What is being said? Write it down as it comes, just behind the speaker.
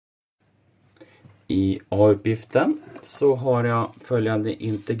I A-uppgiften så har jag följande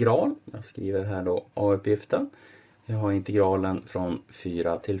integral. Jag skriver här då A-uppgiften. Jag har integralen från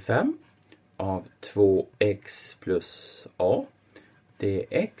 4 till 5 av 2x plus a. Det är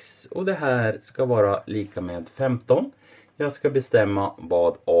x och det här ska vara lika med 15. Jag ska bestämma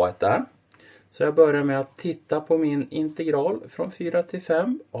vad a är. Så jag börjar med att titta på min integral från 4 till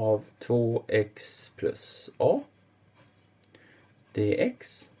 5 av 2x plus a. Det är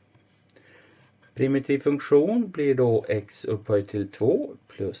x. Primitiv funktion blir då x upphöjt till 2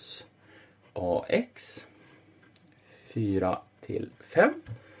 plus ax. 4 till 5.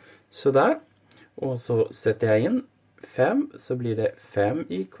 Sådär. Och så sätter jag in 5 så blir det 5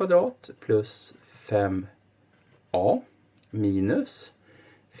 i kvadrat plus 5a minus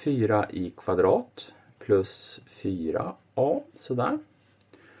 4 i kvadrat plus 4a. Sådär.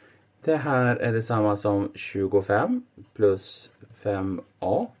 Det här är detsamma som 25 plus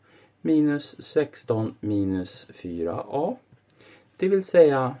 5a minus 16 minus 4a. Det vill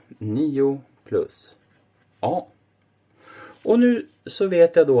säga 9 plus a. Och nu så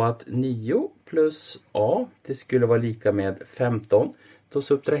vet jag då att 9 plus a det skulle vara lika med 15. Då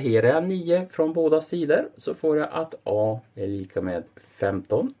subtraherar jag 9 från båda sidor så får jag att a är lika med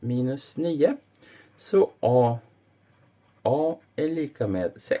 15 minus 9. Så a är lika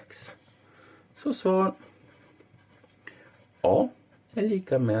med 6. Så svar a är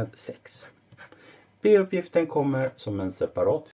lika med 6. B-uppgiften kommer som en separat